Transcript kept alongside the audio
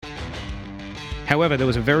However, there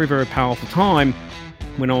was a very, very powerful time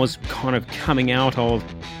when I was kind of coming out of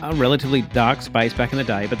a relatively dark space back in the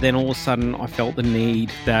day, but then all of a sudden I felt the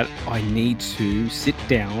need that I need to sit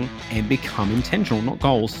down and become intentional, not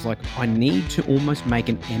goals. It's like I need to almost make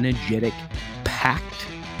an energetic pact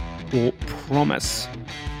or promise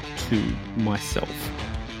to myself.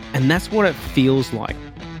 And that's what it feels like.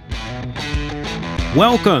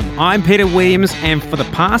 Welcome, I'm Peter Williams, and for the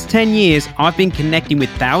past 10 years, I've been connecting with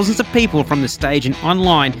thousands of people from the stage and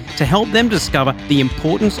online to help them discover the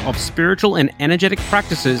importance of spiritual and energetic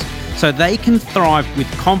practices so they can thrive with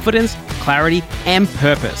confidence, clarity, and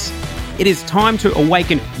purpose. It is time to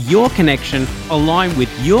awaken your connection, align with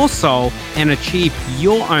your soul, and achieve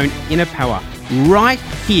your own inner power right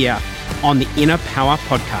here on the Inner Power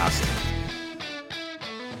Podcast.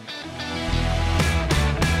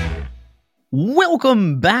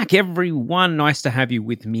 Welcome back, everyone. Nice to have you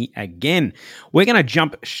with me again. We're going to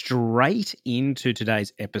jump straight into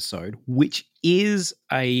today's episode, which is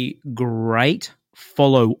a great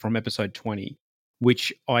follow from episode 20,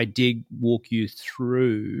 which I did walk you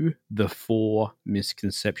through the 4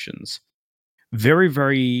 misconceptions. Very,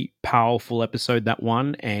 very powerful episode, that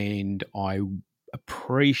one, and I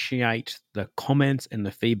appreciate the comments and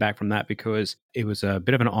the feedback from that because it was a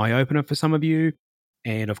bit of an eye-opener for some of you.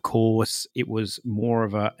 And of course, it was more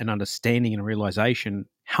of an understanding and a realization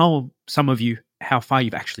how far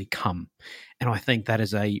you've actually come. And I think that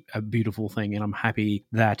is a beautiful thing. And I'm happy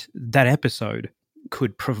that that episode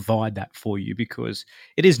could provide that for you because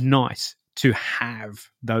it is nice to have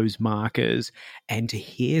those markers and to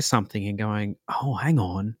hear something and going, oh, hang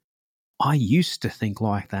on. I used to think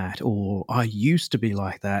like that, or I used to be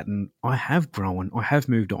like that, and I have grown, I have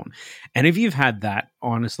moved on. And if you've had that,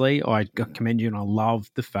 honestly, I commend you, and I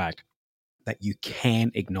love the fact that you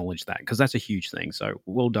can acknowledge that, because that's a huge thing. So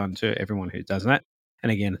well done to everyone who does that.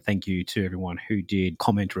 And again, thank you to everyone who did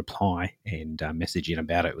comment, reply, and message in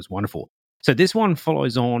about it. It was wonderful. So this one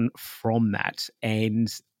follows on from that, and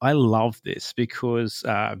I love this because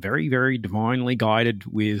very, very divinely guided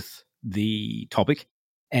with the topic.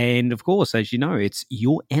 And of course, as you know, it's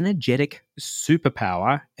your energetic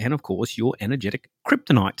superpower and, of course, your energetic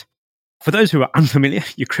kryptonite. For those who are unfamiliar,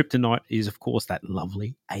 your kryptonite is, of course, that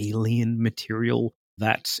lovely alien material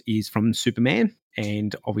that is from Superman.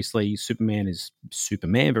 And obviously, Superman is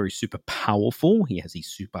Superman, very super powerful. He has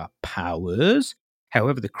these superpowers.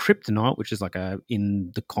 However, the kryptonite, which is like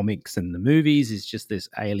in the comics and the movies, is just this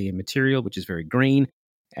alien material, which is very green,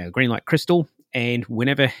 green like crystal. And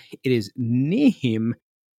whenever it is near him,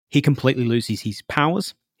 he completely loses his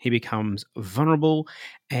powers. He becomes vulnerable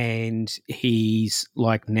and he's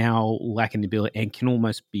like now lacking the ability and can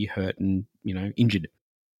almost be hurt and, injured.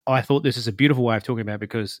 I thought this is a beautiful way of talking about it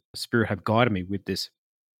because Spirit have guided me with this.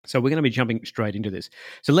 So we're going to be jumping straight into this.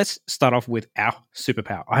 So let's start off with our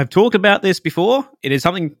superpower. I have talked about this before. It is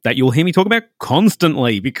something that you'll hear me talk about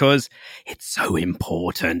constantly because it's so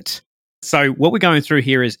important. So what we're going through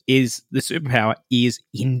here is the superpower is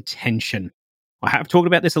intention. I have talked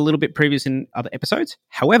about this a little bit previous in other episodes.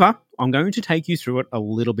 However, I'm going to take you through it a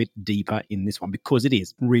little bit deeper in this one because it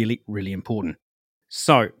is really, really important.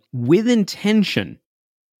 So with intention,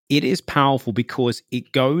 it is powerful because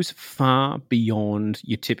it goes far beyond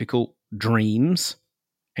your typical dreams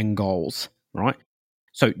and goals, right?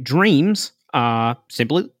 So dreams are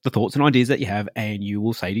simply the thoughts and ideas that you have, and you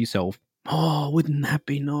will say to yourself, oh, wouldn't that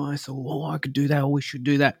be nice? Or, oh, I could do that, or we should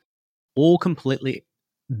do that. All completely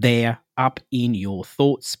there up in your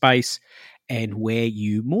thought space and where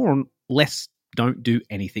you more or less don't do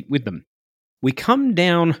anything with them. We come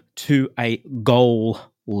down to a goal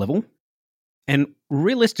level, and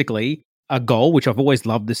realistically, a goal, which I've always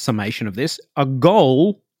loved this summation of this, a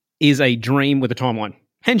goal is a dream with a timeline.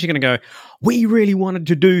 Hence, you're going to go, we really wanted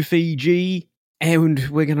to do Fiji and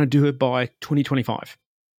we're going to do it by 2025.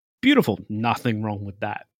 Beautiful. Nothing wrong with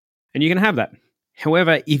that. And you can have that.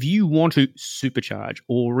 However, if you want to supercharge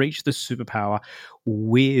or reach the superpower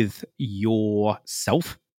with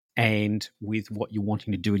yourself and with what you're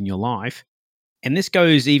wanting to do in your life, and this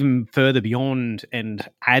goes even further beyond and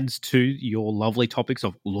adds to your lovely topics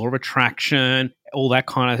of law of attraction, all that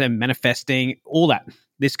kind of thing, manifesting, all that.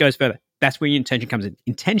 This goes further. That's where your intention comes in.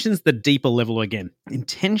 Intention's the deeper level again.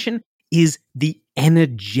 Intention is the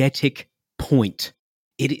energetic point.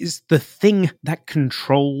 It is the thing that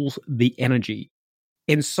controls the energy.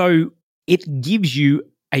 And so it gives you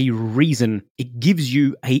a reason, it gives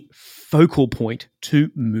you a focal point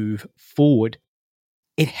to move forward.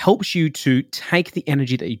 It helps you to take the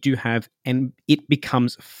energy that you do have and it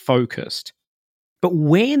becomes focused. But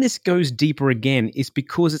where this goes deeper again is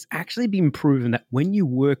because it's actually been proven that when you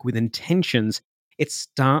work with intentions, it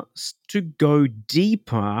starts to go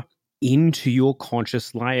deeper into your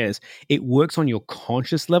conscious layers. It works on your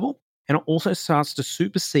conscious level, and it also starts to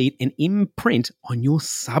supersede and imprint on your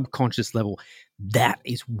subconscious level. That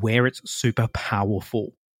is where it's super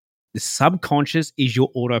powerful. The subconscious is your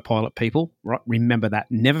autopilot, people, right? Remember that.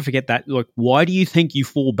 Never forget that. Like, why do you think you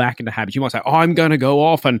fall back into habits? You might say, oh, I'm going to go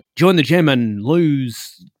off and join the gym and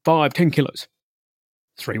lose 5-10 kilos.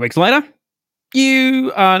 3 weeks later,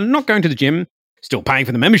 you are not going to the gym, still paying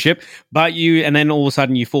for the membership, and then all of a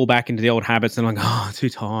sudden you fall back into the old habits and like, oh, too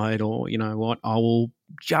tired, or you know what, I will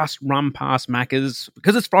just run past Macca's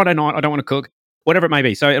because it's Friday night, I don't want to cook, whatever it may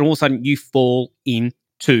be. So, and all of a sudden you fall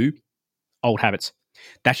into old habits.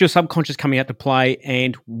 That's your subconscious coming out to play.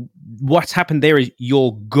 And what's happened there is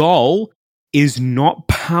your goal is not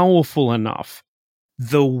powerful enough.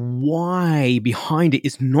 The why behind it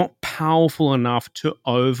is not powerful enough to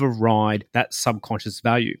override that subconscious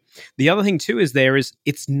value. The other thing too is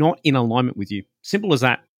it's not in alignment with you. Simple as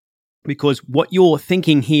that. Because what you're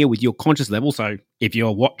thinking here with your conscious level, so if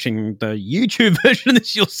you're watching the YouTube version of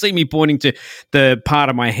this, you'll see me pointing to the part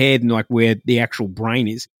of my head and like where the actual brain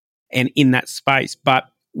is and in that space. But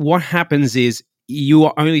what happens is you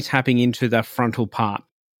are only tapping into the frontal part.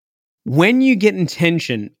 When you get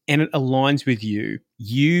intention and it aligns with you,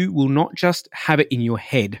 you will not just have it in your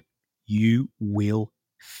head, you will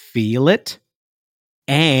feel it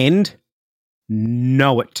and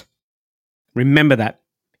know it. Remember that.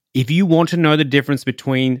 If you want to know the difference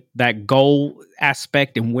between that goal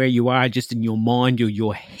aspect and where you are just in your mind or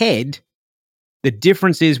your head, the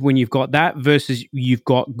difference is when you've got that versus you've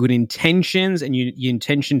got good intentions and your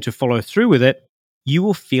intention to follow through with it, you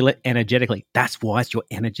will feel it energetically. That's why it's your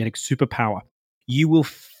energetic superpower. You will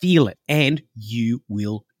feel it and you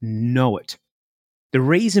will know it. The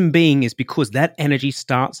reason being is because that energy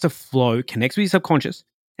starts to flow, connects with your subconscious,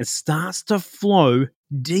 and starts to flow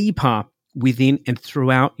deeper within and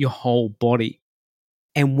throughout your whole body.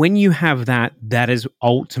 And when you have that, that is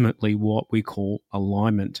ultimately what we call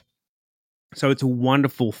alignment. So it's a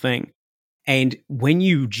wonderful thing. And when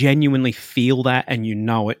you genuinely feel that and you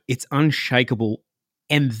know it, it's unshakable.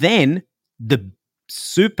 And then the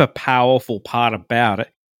super powerful part about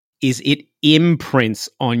it is it imprints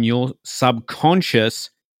on your subconscious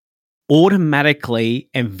automatically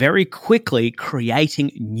and very quickly,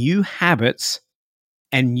 creating new habits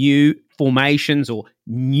and new formations or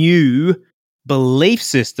new belief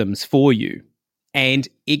systems for you. And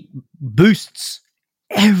it boosts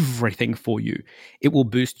everything for you. It will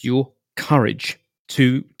boost your courage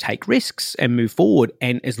to take risks and move forward.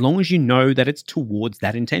 And as long as you know that it's towards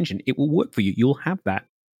that intention, it will work for you. You'll have that.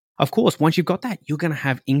 Of course, once you've got that, you're going to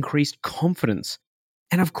have increased confidence.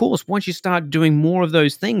 And of course, once you start doing more of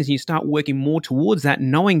those things, you start working more towards that,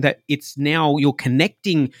 knowing that it's now you're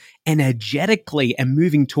connecting energetically and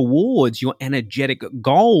moving towards your energetic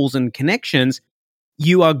goals and connections,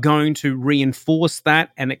 you are going to reinforce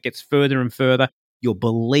that and it gets further and further. Your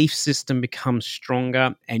belief system becomes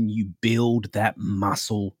stronger and you build that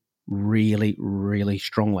muscle really, really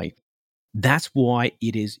strongly. That's why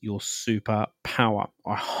it is your superpower.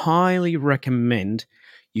 I highly recommend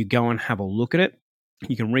you go and have a look at it.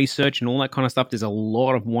 You can research and all that kind of stuff. There's a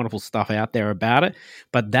lot of wonderful stuff out there about it,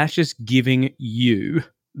 but that's just giving you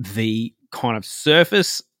the kind of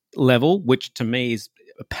surface level, which to me is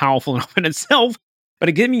powerful enough in itself, but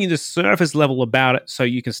it's giving you the surface level about it so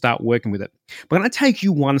you can start working with it. But I'm going to take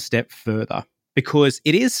you one step further because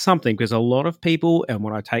it is something, because a lot of people, and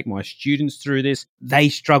when I take my students through this, they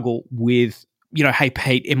struggle with, hey,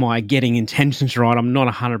 Pete, am I getting intentions right? I'm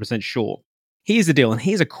not 100% sure. Here's the deal, and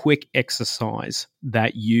here's a quick exercise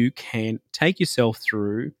that you can take yourself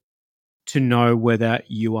through to know whether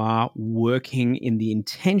you are working in the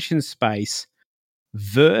intention space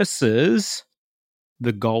versus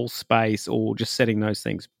the goal space or just setting those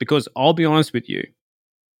things. Because I'll be honest with you,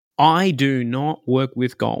 I do not work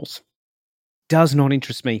with goals. Does not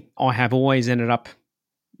interest me. I have always ended up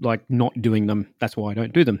like not doing them. That's why I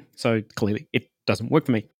don't do them. So clearly it doesn't work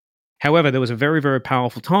for me. However, there was a very, very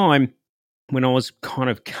powerful time when I was kind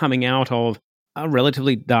of coming out of a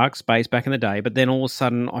relatively dark space back in the day, but then all of a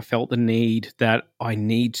sudden I felt the need that I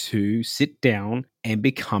need to sit down and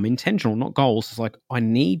become intentional, not goals. It's like I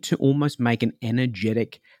need to almost make an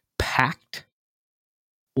energetic pact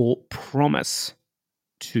or promise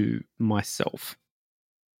to myself.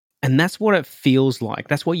 And that's what it feels like.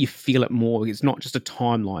 That's why you feel it more. It's not just a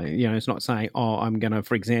timeline. It's not saying, I'm going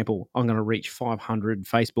to reach 500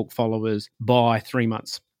 Facebook followers by 3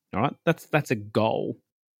 months. All right, that's a goal.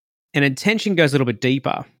 And intention goes a little bit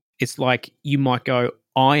deeper. It's like you might go,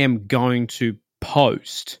 I am going to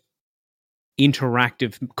post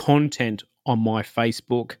interactive content on my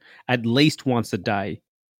Facebook at least once a day.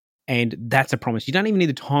 And that's a promise. You don't even need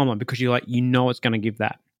the timeline because you're like, it's going to give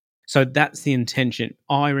that. So that's the intention.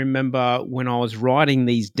 I remember when I was writing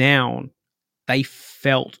these down, they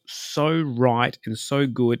felt so right and so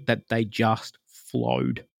good that they just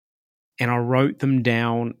flowed. And I wrote them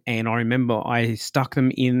down, and I remember I stuck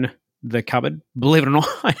them in the cupboard. Believe it or not,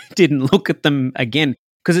 I didn't look at them again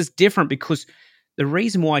because it's different, because the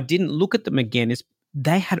reason why I didn't look at them again is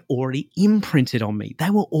they had already imprinted on me.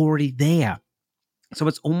 They were already there. So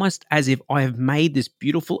it's almost as if I have made this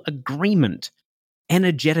beautiful agreement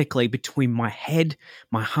energetically between my head,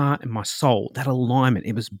 my heart, and my soul. That alignment,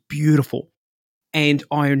 it was beautiful. And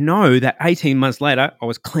I know that 18 months later, I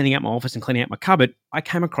was cleaning out my office and cleaning out my cupboard. I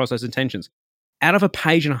came across those intentions. Out of a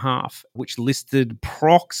page and a half, which listed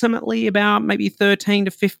approximately about maybe 13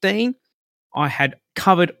 to 15, I had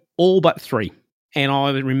covered all but 3. And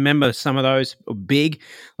I remember some of those were big.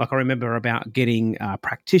 Like I remember about getting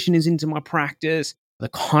practitioners into my practice, the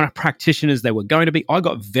kind of practitioners they were going to be. I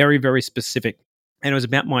got very, very specific. And it was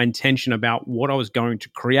about my intention about what I was going to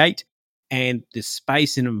create and the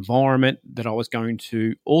space and environment that I was going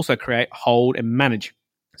to also create, hold, and manage.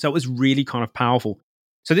 So it was really kind of powerful.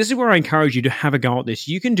 So this is where I encourage you to have a go at this.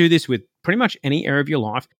 You can do this with pretty much any area of your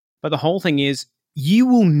life, but the whole thing is you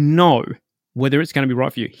will know whether it's going to be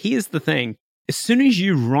right for you. Here's the thing. As soon as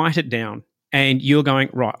you write it down and you're going,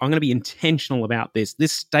 right, I'm going to be intentional about this.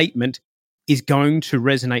 This statement is going to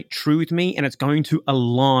resonate true with me and it's going to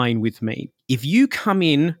align with me. If you come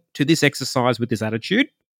in to this exercise with this attitude,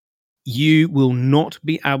 you will not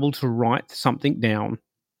be able to write something down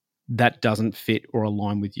that doesn't fit or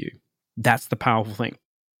align with you. That's the powerful thing.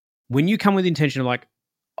 When you come with intention of like,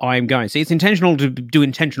 I am going. See, it's intentional to do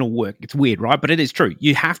intentional work. It's weird, right? But it is true.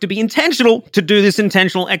 You have to be intentional to do this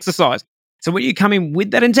intentional exercise. So when you come in with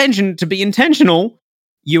that intention to be intentional,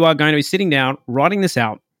 you are going to be sitting down, writing this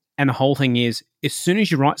out. And the whole thing is, as soon as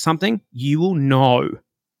you write something, you will know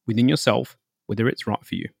within yourself whether it's right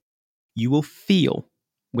for you. You will feel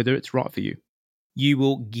whether it's right for you. You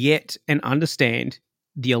will get and understand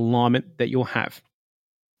the alignment that you'll have.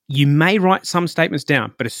 You may write some statements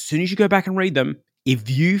down, but as soon as you go back and read them, if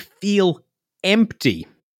you feel empty,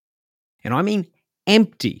 and I mean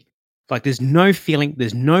empty, like there's no feeling,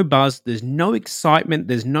 there's no buzz, there's no excitement,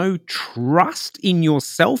 there's no trust in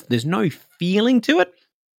yourself, there's no feeling to it,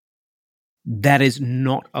 that is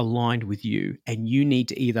not aligned with you. And you need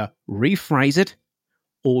to either rephrase it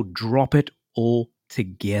or drop it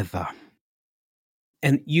altogether.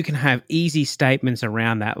 And you can have easy statements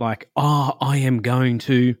around that, like, I am going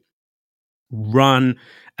to run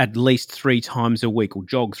at least 3 times a week, or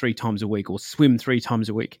jog 3 times a week, or swim 3 times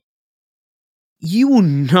a week. You will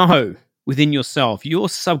know within yourself, your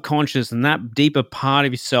subconscious and that deeper part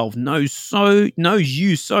of yourself knows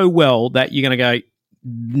you so well that you're going to go,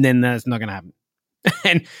 then that's not going to happen.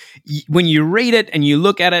 And when you read it and you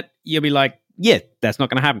look at it, you'll be like, yeah, that's not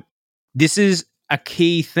going to happen. This is a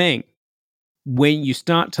key thing. When you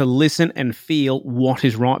start to listen and feel what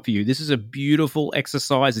is right for you. This is a beautiful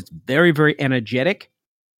exercise. It's very, very energetic,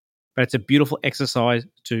 but it's a beautiful exercise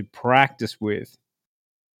to practice with.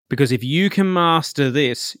 Because if you can master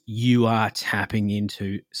this, you are tapping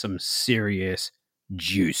into some serious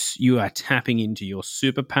juice. You are tapping into your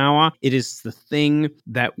superpower. It is the thing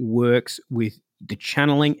that works with the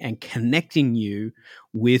channeling and connecting you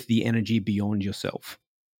with the energy beyond yourself.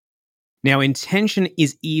 Now, intention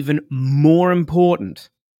is even more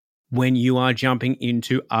important when you are jumping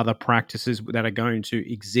into other practices that are going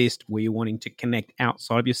to exist where you're wanting to connect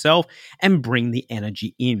outside of yourself and bring the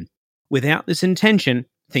energy in. Without this intention,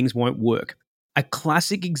 things won't work. A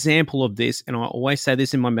classic example of this, and I always say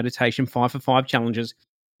this in my meditation 5 for 5 challenges,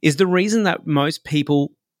 is the reason that most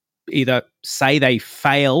people either say they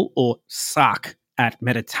fail or suck at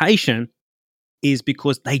meditation is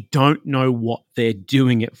because they don't know what they're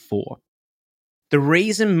doing it for. The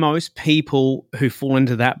reason most people who fall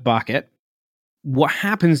into that bucket, what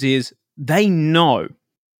happens is they know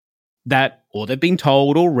that, or they've been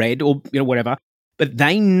told or read or whatever, but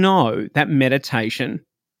they know that meditation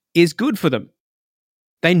is good for them.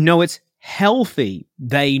 They know it's healthy.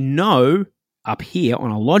 They know up here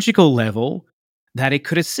on a logical level that it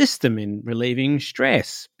could assist them in relieving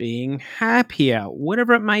stress, being happier,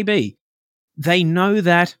 whatever it may be. They know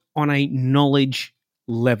that on a knowledge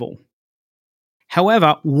level.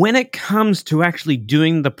 However, when it comes to actually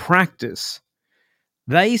doing the practice,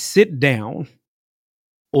 they sit down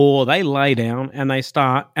or they lay down and they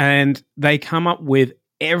start and they come up with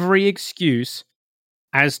every excuse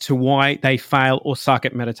as to why they fail or suck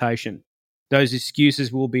at meditation. Those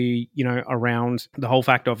excuses will be, around the whole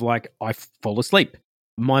fact of like, I fall asleep.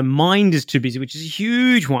 My mind is too busy, which is a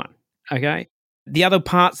huge one. Okay. The other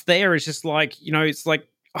parts there is just like, it's like,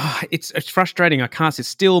 it's frustrating. I can't sit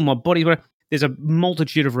still. My body, whatever. There's a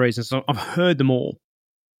multitude of reasons. So I've heard them all.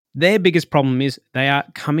 Their biggest problem is they are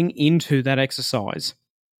coming into that exercise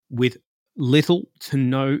with little to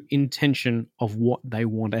no intention of what they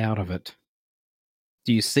want out of it.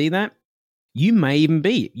 Do you see that? You might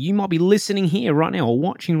be listening here right now or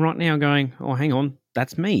watching right now going, oh, hang on,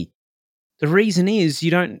 that's me. The reason is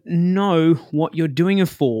you don't know what you're doing it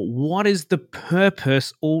for. What is the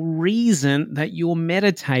purpose or reason that you're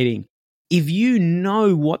meditating? If you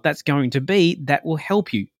know what that's going to be, that will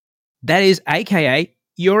help you. That is AKA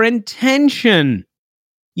your intention.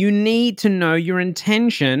 You need to know your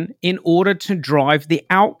intention in order to drive the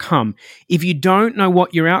outcome. If you don't know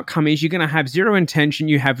what your outcome is, you're going to have zero intention.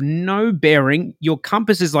 You have no bearing. Your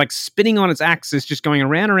compass is like spinning on its axis, just going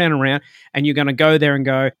around, and you're going to go there and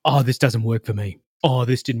go, oh, this doesn't work for me. Oh,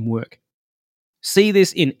 this didn't work. See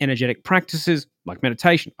this in energetic practices like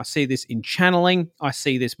meditation. I see this in channeling. I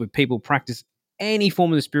see this with people practice any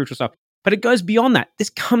form of the spiritual stuff. But it goes beyond that.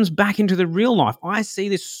 This comes back into the real life. I see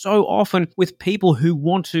this so often with people who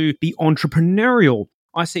want to be entrepreneurial.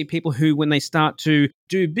 I see people who, when they start to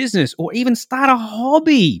do business or even start a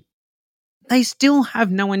hobby, they still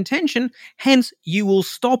have no intention. Hence, you will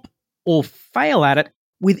stop or fail at it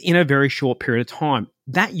within a very short period of time.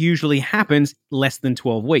 That usually happens less than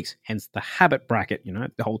 12 weeks. Hence the habit bracket,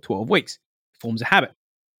 the whole 12 weeks forms a habit.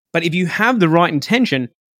 But if you have the right intention,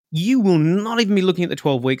 you will not even be looking at the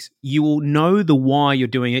 12 weeks. You will know the why you're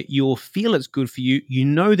doing it. You'll feel it's good for you. You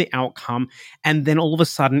know the outcome. And then all of a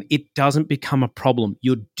sudden, it doesn't become a problem.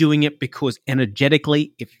 You're doing it because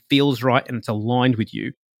energetically it feels right and it's aligned with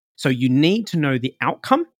you. So you need to know the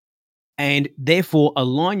outcome and therefore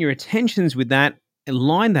align your attentions with that and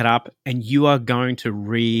line that up, and you are going to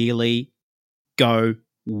really go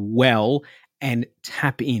well and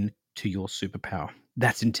tap in to your superpower.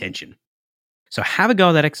 That's intention. So have a go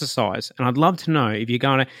at that exercise, and I'd love to know if you're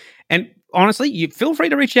going to, and honestly, you feel free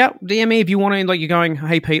to reach out, DM me if you want to, like you're going,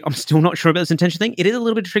 hey Pete, I'm still not sure about this intention thing. It is a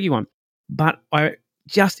little bit of a tricky one, but I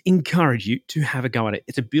just encourage you to have a go at it.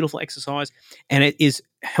 It's a beautiful exercise, and it is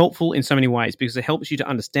helpful in so many ways because it helps you to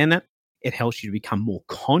understand that. It helps you to become more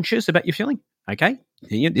conscious about your feeling. Okay,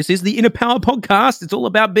 this is the Inner Power Podcast. It's all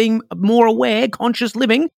about being more aware, conscious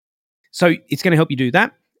living. So it's going to help you do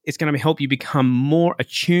that. It's going to help you become more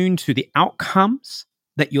attuned to the outcomes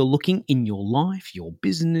that you're looking in your life, your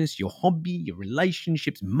business, your hobby, your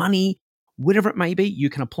relationships, money, whatever it may be.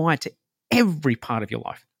 You can apply it to every part of your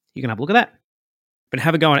life. You can have a look at that. But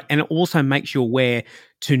have a go at it. And it also makes you aware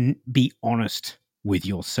to be honest with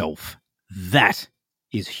yourself. That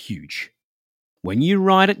is huge. When you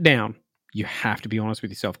write it down, you have to be honest with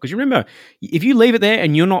yourself. Because remember, if you leave it there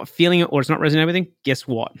and you're not feeling it or it's not resonating with anything, guess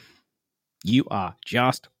what? You are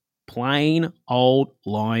just plain old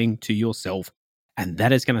lying to yourself. And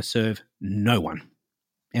that is going to serve no one.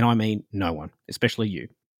 And I mean no one, especially you.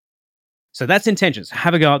 So that's intentions.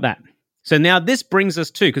 Have a go at that. So now this brings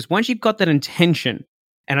us to, because once you've got that intention,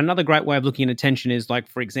 and another great way of looking at intention is like,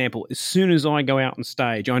 for example, as soon as I go out on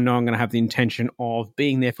stage, I know I'm going to have the intention of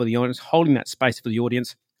being there for the audience, holding that space for the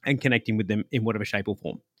audience and connecting with them in whatever shape or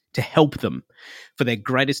form to help them for their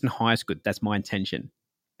greatest and highest good. That's my intention.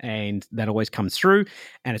 And that always comes through,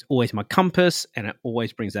 and it's always my compass, and it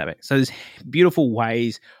always brings that back. So there's beautiful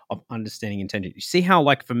ways of understanding intention. You see how,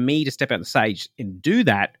 like, for me to step out on the stage and do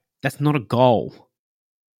that, that's not a goal.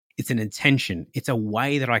 It's an intention. It's a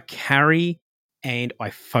way that I carry and I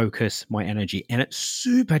focus my energy, and it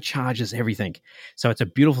supercharges everything. So it's a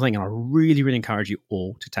beautiful thing, and I really, really encourage you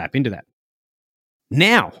all to tap into that.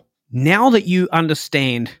 Now that you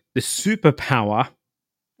understand the superpower,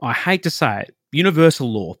 I hate to say it,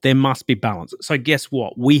 universal law, there must be balance. So guess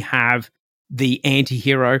what? We have the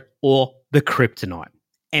anti-hero or the kryptonite.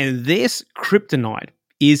 And this kryptonite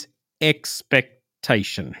is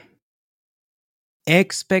expectation.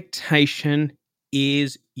 Expectation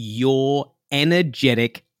is your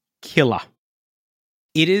energetic killer.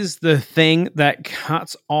 It is the thing that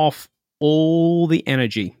cuts off all the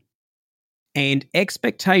energy. And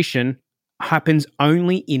expectation happens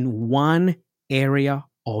only in one area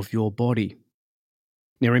of your body.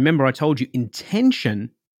 Now, remember, I told you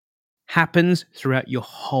intention happens throughout your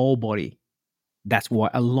whole body. That's why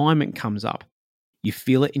alignment comes up. You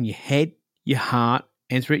feel it in your head, your heart,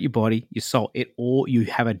 and throughout your body, your soul. You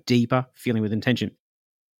have a deeper feeling with intention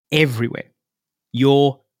everywhere.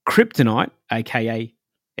 Your kryptonite, aka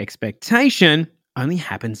expectation, only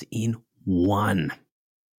happens in one.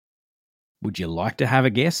 Would you like to have a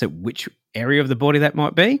guess at which area of the body that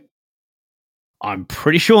might be? I'm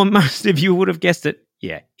pretty sure most of you would have guessed it.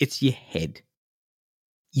 Yeah, it's your head.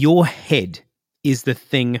 Your head is the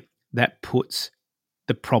thing that puts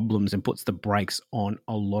the problems and puts the brakes on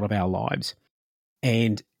a lot of our lives.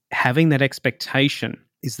 And having that expectation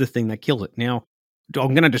is the thing that kills it. Now,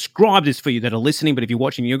 I'm going to describe this for you that are listening, but if you're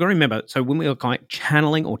watching, you're going to remember. So when we are kind of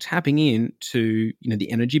channeling or tapping in to,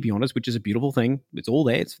 the energy beyond us, which is a beautiful thing, it's all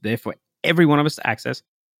there. It's there for every one of us to access.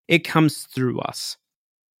 It comes through us.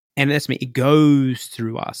 And that's me. It goes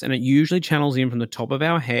through us. And it usually channels in from the top of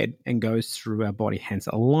our head and goes through our body, hence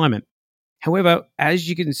alignment. However, as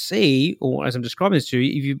you can see, or as I'm describing this to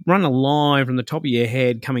you, if you run a line from the top of your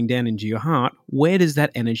head coming down into your heart, where does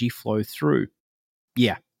that energy flow through?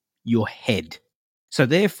 Yeah, your head. So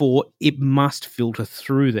therefore, it must filter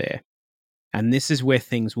through there. And this is where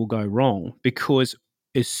things will go wrong, because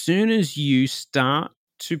as soon as you start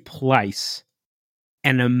to place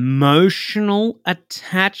an emotional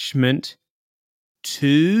attachment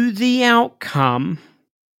to the outcome,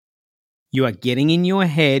 you are getting in your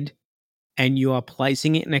head and you are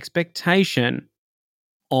placing an expectation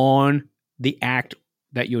on the act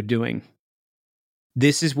that you're doing.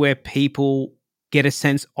 This is where people get a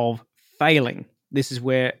sense of failing. This is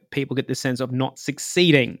where people get the sense of not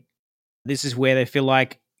succeeding. This is where they feel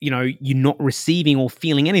like, you're not receiving or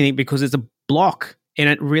feeling anything because there's a block. And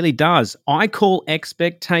it really does. I call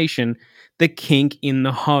expectation the kink in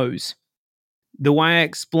the hose. The way I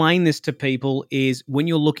explain this to people is when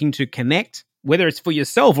you're looking to connect, whether it's for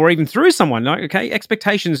yourself or even through someone, okay,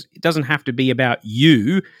 expectations, it doesn't have to be about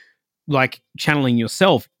you, like channeling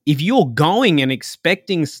yourself. If you're going and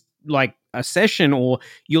expecting like a session, or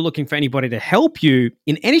you're looking for anybody to help you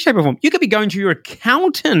in any shape or form, you could be going to your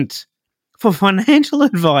accountant for financial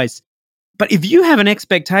advice. But if you have an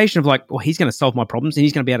expectation of like, well, he's going to solve my problems and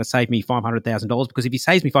he's going to be able to save me $500,000, because if he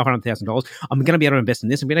saves me $500,000, I'm going to be able to invest in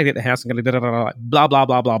this. I'm going to get the house. I'm going to blah, blah,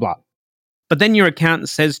 blah, blah, blah. But then your accountant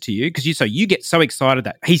says to you, because you get so excited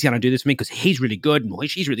that he's going to do this for me because he's really good and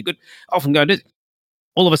she's really good. Often go do this.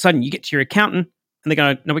 All of a sudden you get to your accountant and they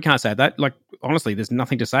go, no, we can't save that. Like, honestly, there's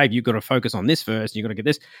nothing to save. You've got to focus on this first. You've got to get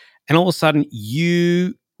this. And all of a sudden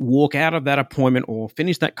you walk out of that appointment or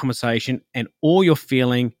finish that conversation and all you're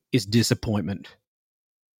feeling is disappointment.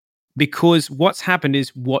 Because what's happened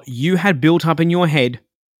is what you had built up in your head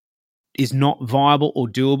is not viable or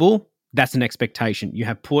doable. That's an expectation. You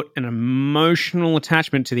have put an emotional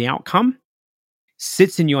attachment to the outcome,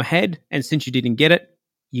 sits in your head, and since you didn't get it,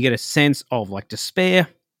 you get a sense of like despair,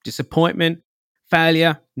 disappointment,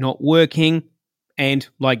 failure, not working, and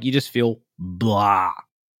like you just feel blah.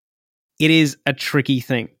 It is a tricky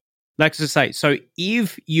thing. Like to say, so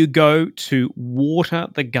if you go to water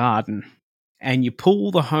the garden and you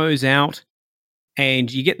pull the hose out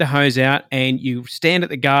and you get the hose out and you stand at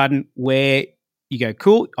the garden where you go,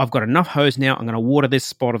 cool, I've got enough hose now, I'm going to water this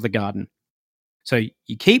spot of the garden. So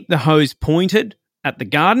you keep the hose pointed at the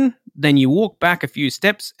garden, then you walk back a few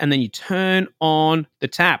steps and then you turn on the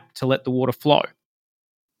tap to let the water flow.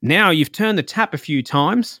 Now you've turned the tap a few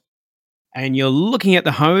times and you're looking at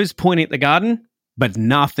the hose pointing at the garden, but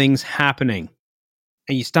nothing's happening.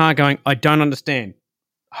 And you start going, I don't understand.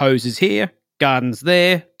 Hose is here, garden's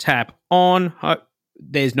there, tap on,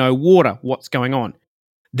 there's no water. What's going on?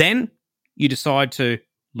 Then you decide to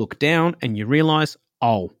look down and you realize,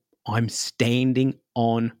 oh, I'm standing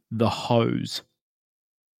on the hose.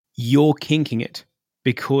 You're kinking it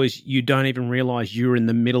because you don't even realize you're in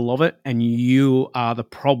the middle of it and you are the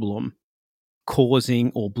problem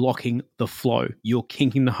causing or blocking the flow. You're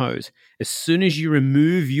kinking the hose. As soon as you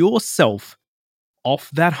remove yourself off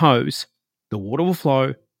that hose, the water will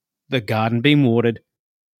flow, the garden being watered,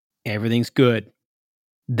 everything's good.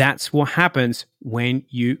 That's what happens when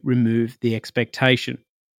you remove the expectation.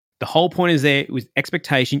 The whole point is there with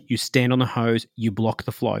expectation, you stand on the hose, you block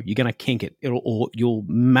the flow. You're going to kink it, or you'll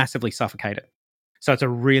massively suffocate it. So it's a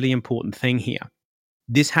really important thing here.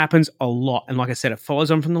 This happens a lot. And like I said, it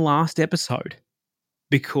follows on from the last episode,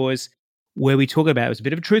 because where we talk about it was a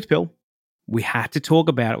bit of a truth pill. We had to talk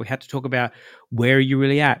about it. We had to talk about where are you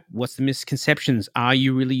really at? What's the misconceptions? Are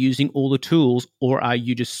you really using all the tools, or are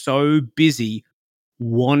you just so busy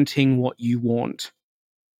wanting what you want?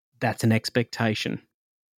 That's an expectation.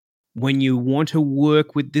 When you want to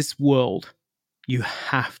work with this world, you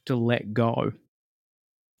have to let go.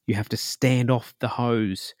 You have to stand off the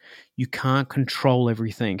hose. You can't control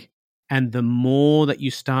everything. And the more that you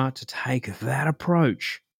start to take that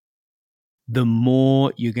approach, the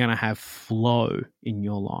more you're going to have flow in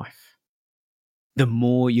your life. The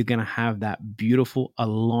more you're going to have that beautiful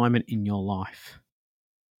alignment in your life.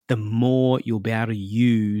 The more you'll be able to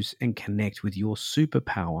use and connect with your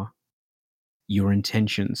superpower, your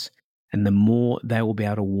intentions, and the more they will be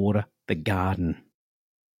able to water the garden.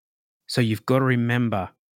 So you've got to remember,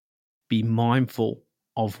 be mindful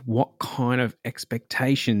of what kind of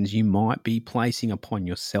expectations you might be placing upon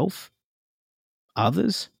yourself,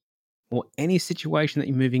 others, or any situation that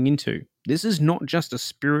you're moving into. This is not just a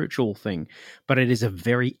spiritual thing, but it is a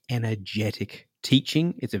very energetic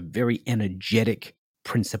teaching. It's a very energetic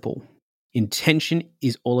principle. Intention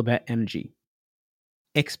is all about energy.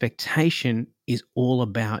 Expectation is all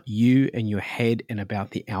about you and your head and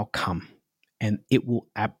about the outcome. And it will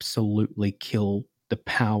absolutely kill the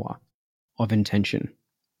power of intention.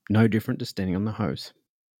 No different to standing on the hose.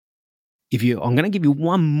 I'm going to give you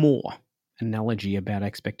one more analogy about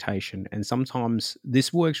expectation. And sometimes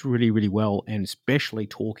this works really, really well, and especially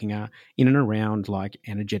talking in and around like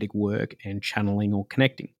energetic work and channeling or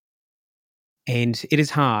connecting. And it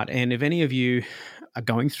is hard. And if any of you are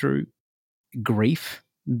going through grief,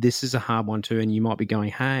 this is a hard one too. And you might be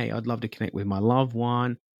going, hey, I'd love to connect with my loved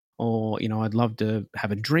one, or, I'd love to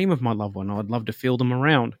have a dream of my loved one, or I'd love to feel them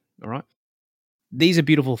around. All right. These are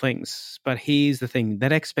beautiful things. But here's the thing,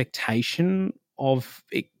 that expectation of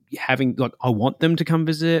it having, like, I want them to come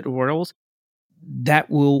visit or else,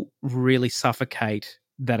 that will really suffocate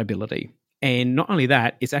that ability. And not only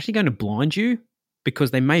that, it's actually going to blind you,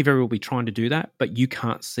 because they may very well be trying to do that, but you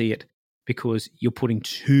can't see it because you're putting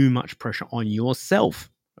too much pressure on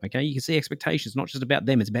yourself. Okay, you can see expectations, not just about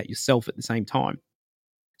them, it's about yourself at the same time.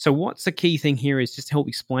 So what's the key thing here is just to help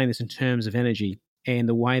explain this in terms of energy and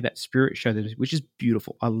the way that spirit showed it, which is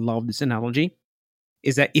beautiful. I love this analogy,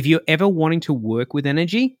 is that if you're ever wanting to work with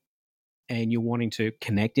energy and you're wanting to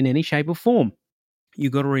connect in any shape or form, you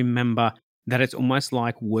got to remember that it's almost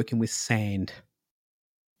like working with sand.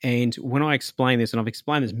 And when I explain this, and I've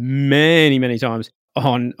explained this many, many times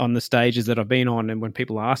on the stages that I've been on, and when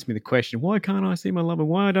people ask me the question, why can't I see my lover?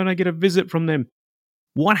 Why don't I get a visit from them?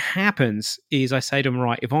 What happens is I say to them,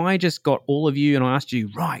 right, if I just got all of you and I asked you,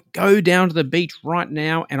 right, go down to the beach right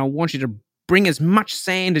now, and I want you to bring as much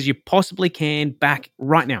sand as you possibly can back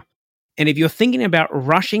right now. And if you're thinking about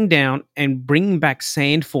rushing down and bringing back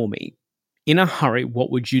sand for me in a hurry,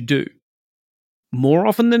 what would you do? More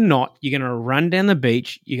often than not, you're going to run down the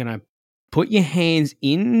beach, you're going to put your hands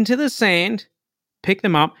into the sand, pick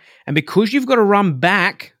them up, and because you've got to run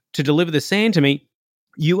back to deliver the sand to me,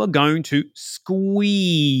 you are going to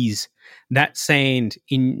squeeze that sand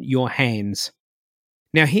in your hands.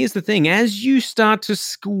 Now, here's the thing. As you start to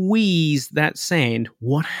squeeze that sand,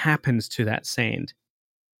 what happens to that sand?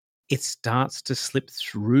 It starts to slip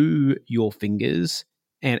through your fingers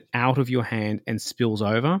and out of your hand and spills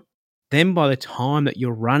over. Then by the time that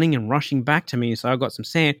you're running and rushing back to me, so I've got some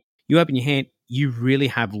sand, you open your hand, you really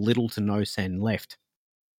have little to no sand left.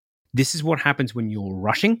 This is what happens when you're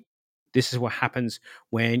rushing. This is what happens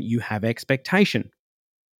when you have expectation.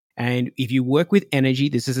 And if you work with energy,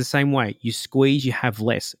 this is the same way. You squeeze, you have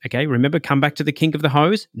less. Okay, remember, come back to the kink of the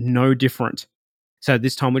hose, no different. So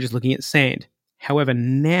this time we're just looking at sand. However,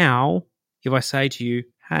 now, if I say to you,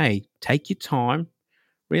 hey, take your time,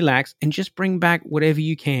 relax, and just bring back whatever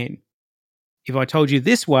you can. If I told you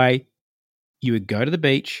this way, you would go to the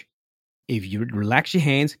beach. If you would relax your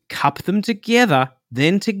hands, cup them together,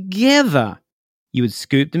 then together, you would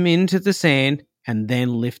scoop them into the sand and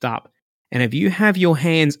then lift up. And if you have your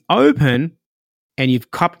hands open and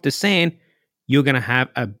you've cupped the sand, you're going to have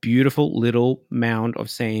a beautiful little mound of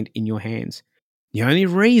sand in your hands. The only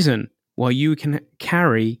reason why you can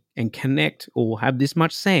carry and connect or have this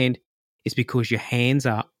much sand is because your hands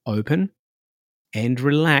are open and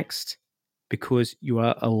relaxed, because you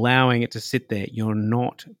are allowing it to sit there. You're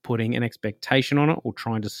not putting an expectation on it or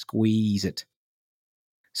trying to squeeze it.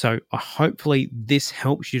 So hopefully this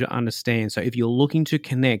helps you to understand. So if you're looking to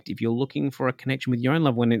connect, if you're looking for a connection with your own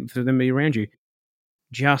loved one and for them to be around you,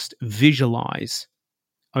 just visualize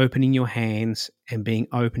opening your hands and being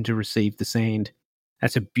open to receive the sand.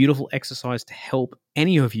 That's a beautiful exercise to help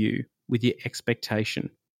any of you with your expectation.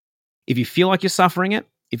 If you feel like you're suffering it,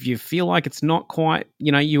 if you feel like it's not quite,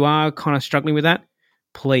 you are kind of struggling with that,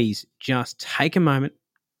 please just take a moment.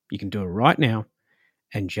 You can do it right now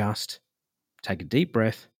and just take a deep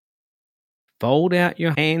breath, fold out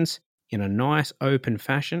your hands in a nice open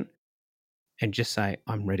fashion, and just say,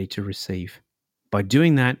 I'm ready to receive. By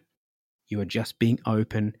doing that, you are just being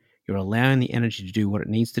open. You're allowing the energy to do what it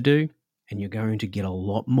needs to do, and you're going to get a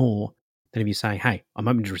lot more than if you say, hey, I'm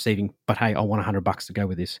open to receiving, but hey, I want $100 to go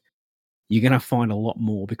with this. You're going to find a lot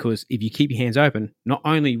more, because if you keep your hands open, not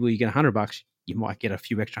only will you get $100, you might get a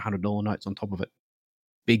few extra $100 notes on top of it.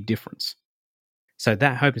 Big difference. So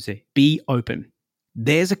that hope is it. Be open.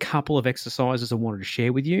 There's a couple of exercises I wanted to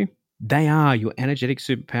share with you. They are your energetic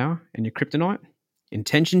superpower and your kryptonite.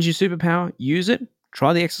 Intention's your superpower. Use it.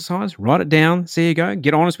 Try the exercise, write it down, see how you go,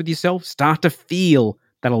 get honest with yourself, start to feel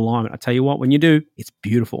that alignment. I tell you what, when you do, it's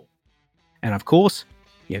beautiful. And of course,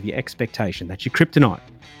 you have your expectation. That's your kryptonite.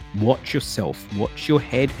 Watch yourself, watch your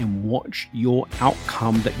head, and watch your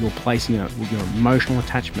outcome that you're placing with your emotional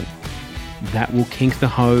attachment. That will kink the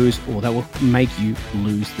hose, or that will make you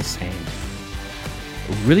lose the sand.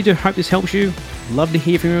 I really do hope this helps you. Love to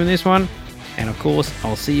hear from you on this one. And of course,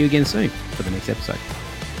 I'll see you again soon for the next episode.